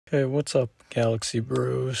Hey, what's up, Galaxy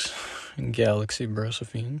Bros and Galaxy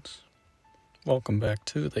Brosophines? Welcome back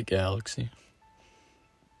to the Galaxy.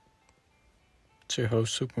 It's your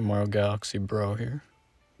host, Super Mario Galaxy Bro here.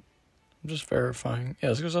 I'm just verifying. Yeah,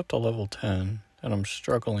 this goes up to level 10, and I'm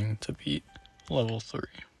struggling to beat level 3.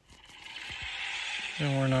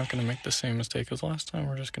 And we're not going to make the same mistake as last time.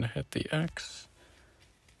 We're just going to hit the X.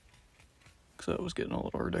 Because that was getting a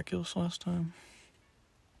little ridiculous last time.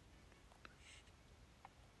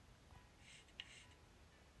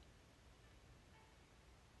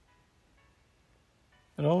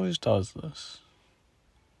 It always does this.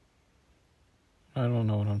 I don't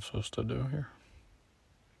know what I'm supposed to do here.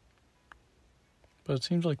 But it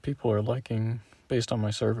seems like people are liking, based on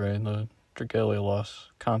my survey, the Dragalia loss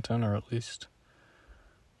content, or at least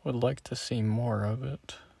would like to see more of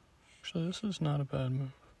it. Actually, this is not a bad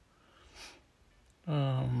move.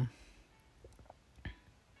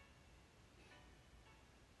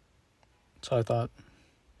 So I thought,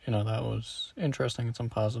 that was interesting and some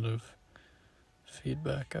positive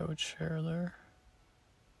feedback I would share there.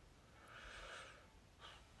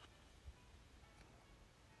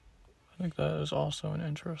 I think that is also an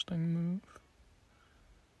interesting move.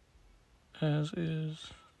 As is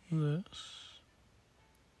this.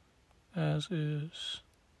 As is...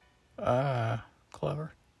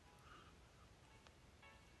 clever.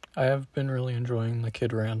 I have been really enjoying the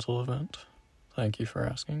Kid Ranzel event. Thank you for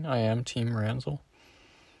asking. I am Team Ranzel.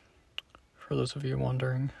 For those of you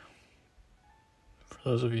wondering. For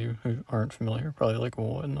those of you who aren't familiar, probably like,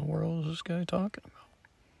 what in the world is this guy talking about?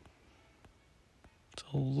 It's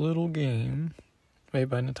a little game made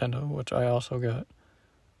by Nintendo, which I also got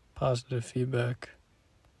positive feedback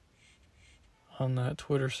on that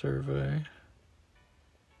Twitter survey.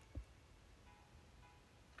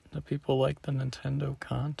 That people like the Nintendo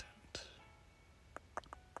content.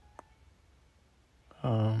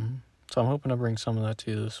 So I'm hoping to bring some of that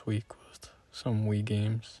to you this week with some Wii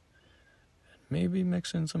games. And maybe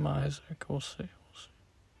mix in some Isaac. We'll see.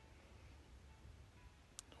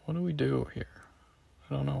 What do we do here?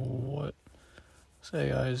 I don't know what this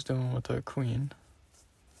AI is doing with the queen.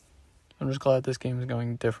 I'm just glad this game is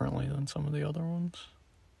going differently than some of the other ones.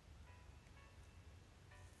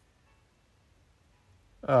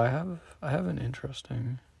 I have an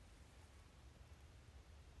interesting...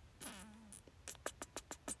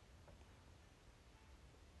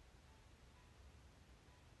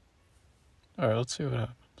 Alright, let's see what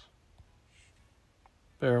happens.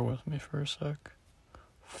 Bear with me for a sec.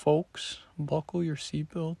 Folks, buckle your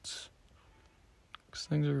seatbelts, because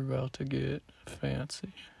things are about to get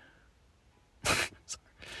fancy. Sorry.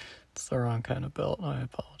 It's the wrong kind of belt, I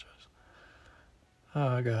apologize.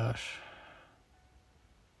 Oh gosh.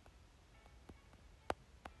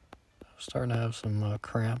 I was starting to have some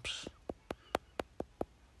cramps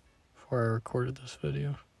before I recorded this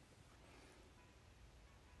video.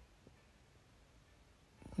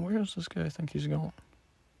 Where does this guy think he's going?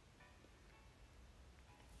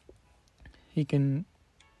 He can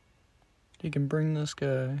bring this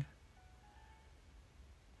guy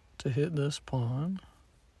to hit this pawn,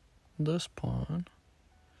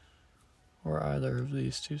 or either of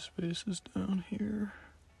these two spaces down here.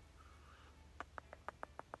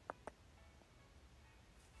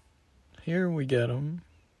 Here we get him.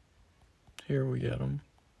 Here we get him.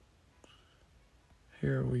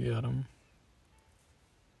 Here we get him.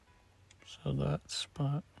 So that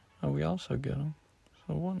spot. Oh, we also get him.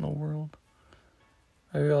 So what in the world?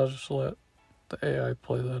 Maybe I'll just let the AI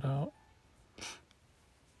play that out.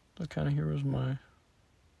 That kind of here was my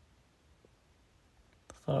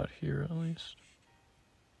thought here, at least.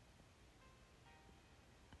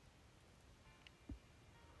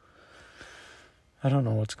 I don't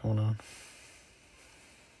know what's going on.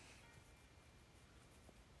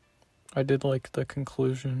 I did like the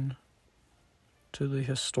conclusion to the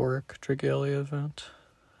historic Dragalia event,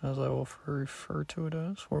 as I will refer to it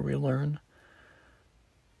as, where we learn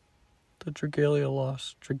the Dragalia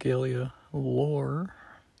lost Dragalia lore.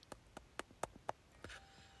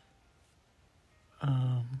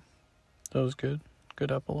 That was good.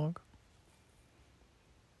 Good epilogue.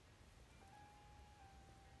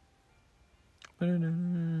 So I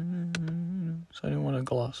didn't want to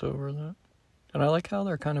gloss over that. And I like how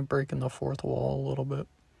they're kind of breaking the fourth wall a little bit,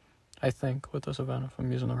 I think, with this event, if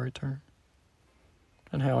I'm using the right term.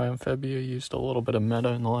 And how Amphibia used a little bit of meta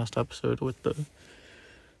in the last episode with the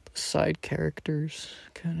side characters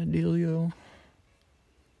kind of dealio.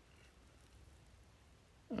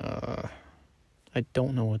 I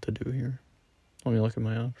don't know what to do here. Let me look at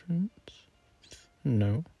my options.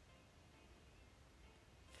 No.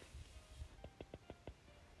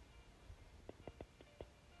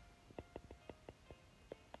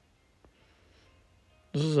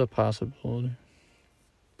 This is a possibility,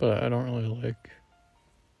 but I don't really like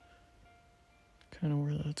kind of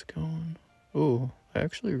where that's going. Ooh, I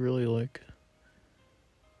actually really like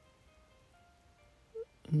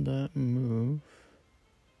that move.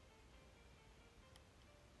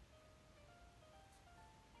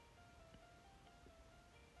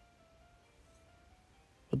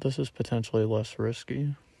 But this is potentially less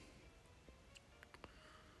risky.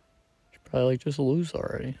 Should probably just lose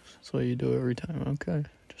already. That's what you do every time. Okay,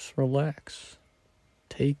 just relax.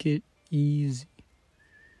 Take it easy.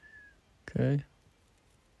 Okay.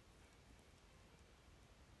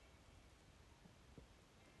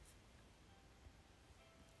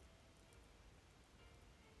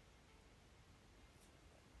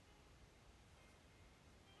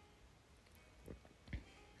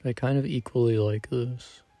 I kind of equally like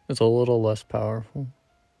this. It's a little less powerful.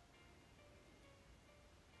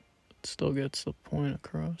 It still gets the point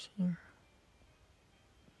across there.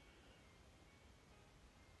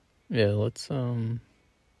 Yeah, let's, I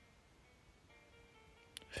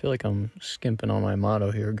feel like I'm skimping on my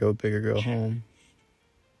motto here, go big or go home.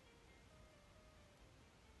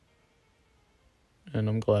 And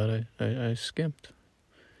I'm glad I skimped.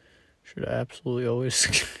 Should absolutely always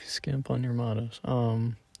skimp on your mottos.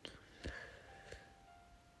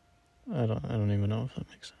 I don't even know if that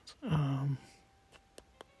makes sense.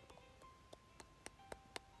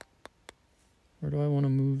 Where do I want to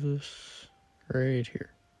move this? Right here.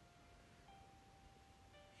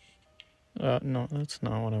 No, that's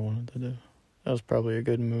not what I wanted to do. That was probably a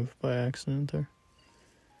good move by accident there.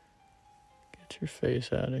 Get your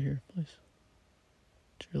face out of here, please.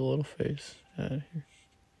 Get your little face out of here.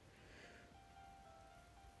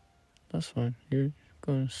 That's fine. You're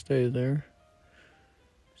going to stay there.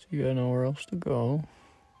 So you got nowhere else to go.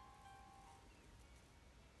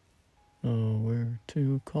 Nowhere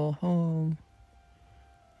to call home.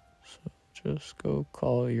 So just go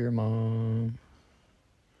call your mom.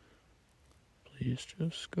 Please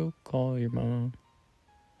just go call your mom.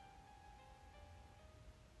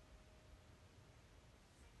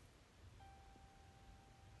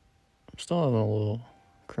 I'm still having a little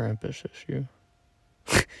Krampus issue.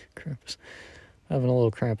 Krampus. Having a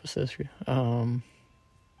little Krampus issue.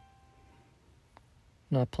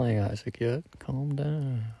 Not playing Isaac yet. Calm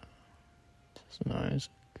down. This is an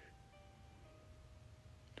Isaac.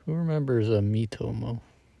 Who remembers Mitomo?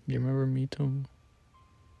 Do you remember Mitomo?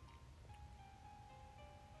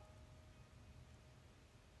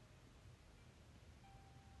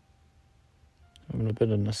 Having a bit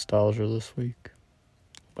of nostalgia this week.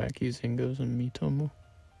 Wacky Zingos and Mitomo.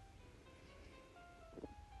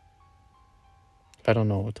 I don't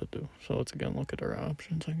know what to do, so let's again look at our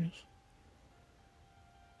options, I guess.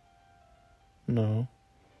 No.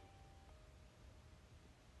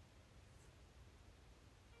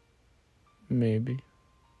 Maybe.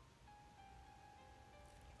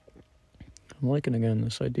 I'm liking again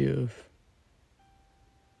this idea of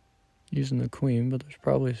using the queen, but there's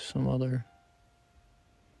probably some other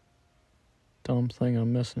dumb thing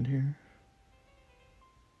I'm missing here.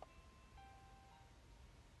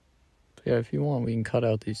 But yeah, if you want, we can cut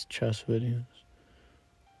out these chess videos.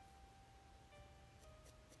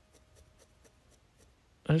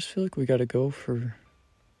 I just feel like we gotta go for...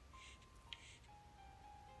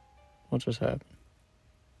 What just happened?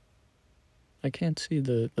 I can't see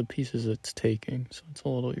the pieces it's taking, so it's a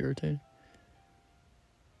little irritating.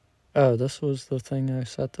 Oh, this was the thing I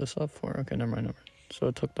set this up for. Okay, never mind. So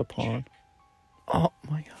it took the pawn. Oh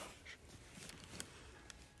my gosh.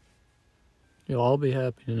 You'll all be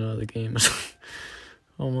happy to know the game is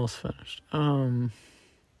almost finished. Once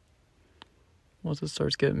it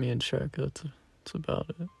starts getting me in check, that's about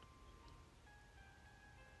it.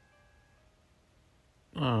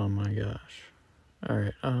 Oh my gosh.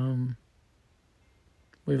 Alright,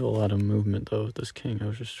 we have a lot of movement though with this king. I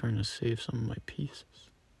was just trying to save some of my pieces.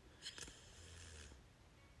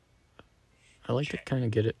 I like to kind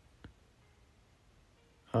of get it.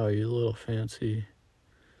 Oh, you little fancy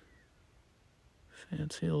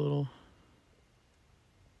little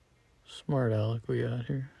smart aleck we got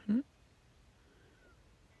here.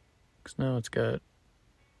 Because now it's got...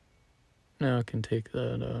 Now it can take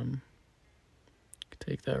that,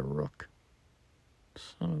 rook.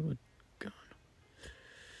 Son of a gun.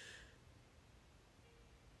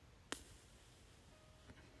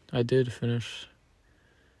 I did finish...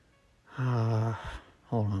 hold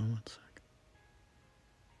on one sec.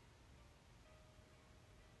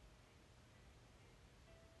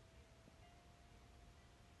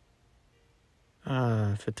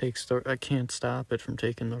 If it takes... I can't stop it from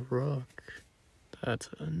taking the rook. That's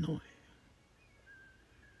annoying.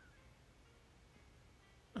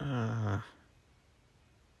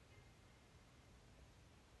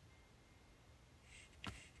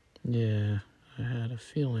 Yeah, I had a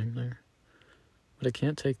feeling there. But it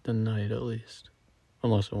can't take the knight, at least.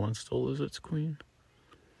 Unless it wants to lose its queen.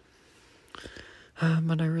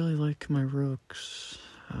 But I really like my rooks.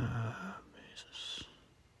 Jesus.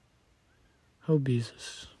 Oh,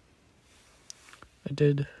 Jesus. I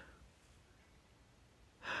did.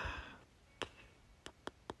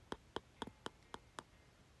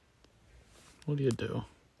 What do you do?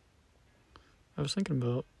 I was thinking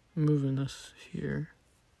about moving this here.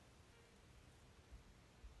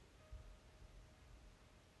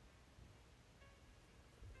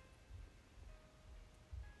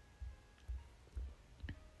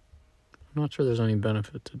 I'm not sure there's any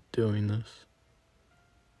benefit to doing this.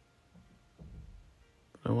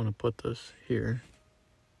 But I want to put this here.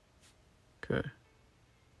 Okay.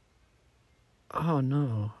 Oh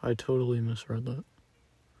no, I totally misread that.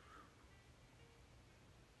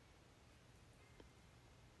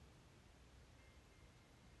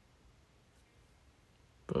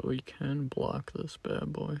 But we can block this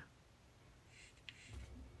bad boy.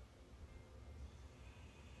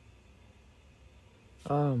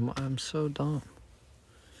 I'm so dumb.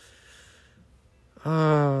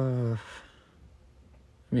 I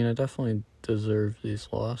mean, I definitely deserve these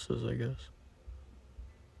losses, I guess.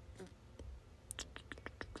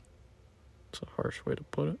 It's a harsh way to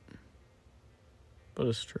put it, but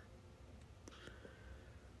it's true.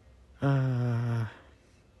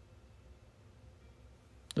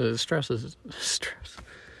 The stress is stress.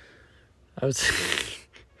 I was,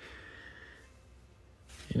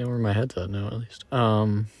 you know where my head's at now, at least.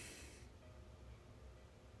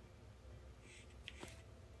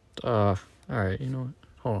 Alright, you know what?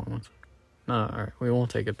 Hold on one second. Nah, alright, we won't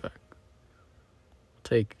take it back.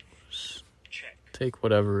 Take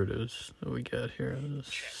whatever it is that we get here. This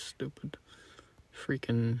stupid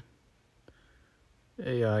freaking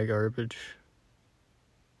AI garbage.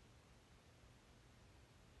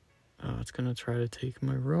 Oh, it's gonna try to take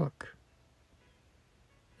my rook.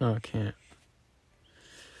 No, it can't.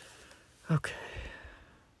 Okay.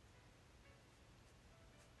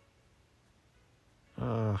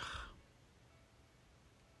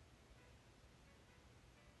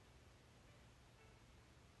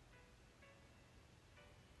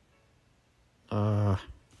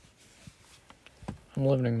 I'm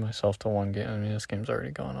limiting myself to one game. I mean, this game's already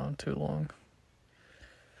gone on too long.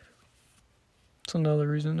 It's another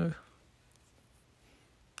reason to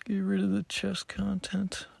get rid of the chess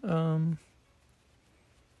content. Aside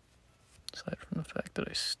from the fact that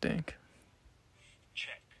I stink.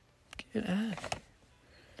 Check. Get out.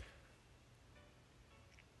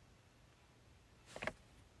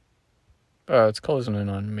 It's closing in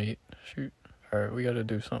on mate. Shoot. Alright, we gotta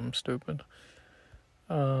do something stupid.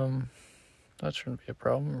 That shouldn't be a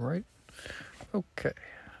problem, right? Okay.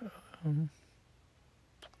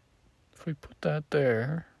 If we put that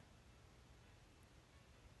there...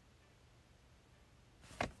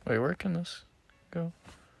 Wait, where can this go?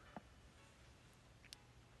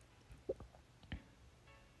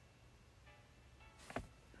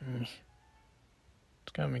 It's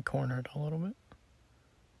got me cornered a little bit.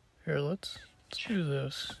 Here, let's do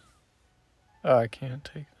this. Oh, I can't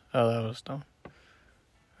take... Oh, that was dumb.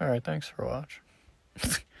 Alright, thanks for watching.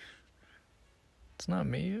 It's not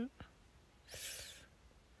me yet.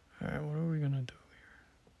 Alright, what are we gonna do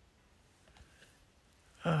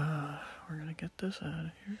here? We're gonna get this out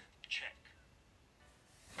of here. Check.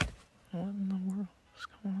 What in the world is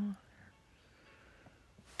going on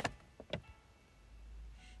here?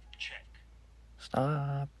 Check.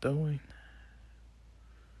 Stop doing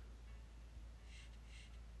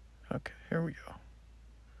that. Okay, here we go.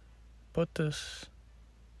 Put this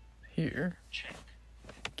here. Check.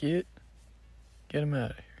 Get him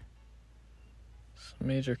out of here. It's a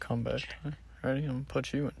major comeback time. Ready? I'm gonna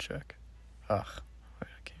put you in check. Ugh. Wait,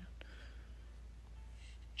 I can't.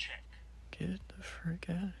 Check. Get the frick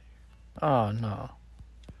out of here. Oh, no.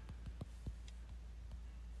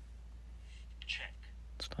 Check.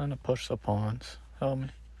 It's time to push the pawns. Help me.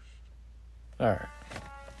 Alright.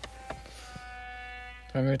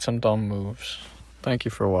 I made some dumb moves. Thank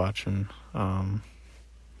you for watching.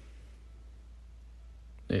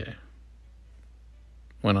 Yeah.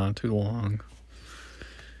 Went on too long.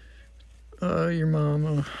 Your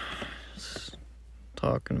mama is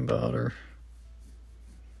talking about her.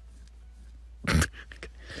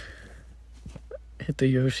 Hit the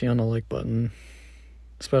Yoshi on the like button.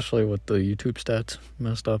 Especially with the YouTube stats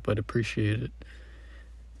messed up, I'd appreciate it.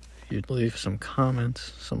 If you'd leave some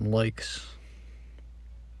comments, some likes,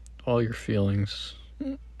 all your feelings.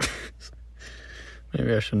 Maybe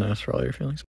I shouldn't ask for all your feelings.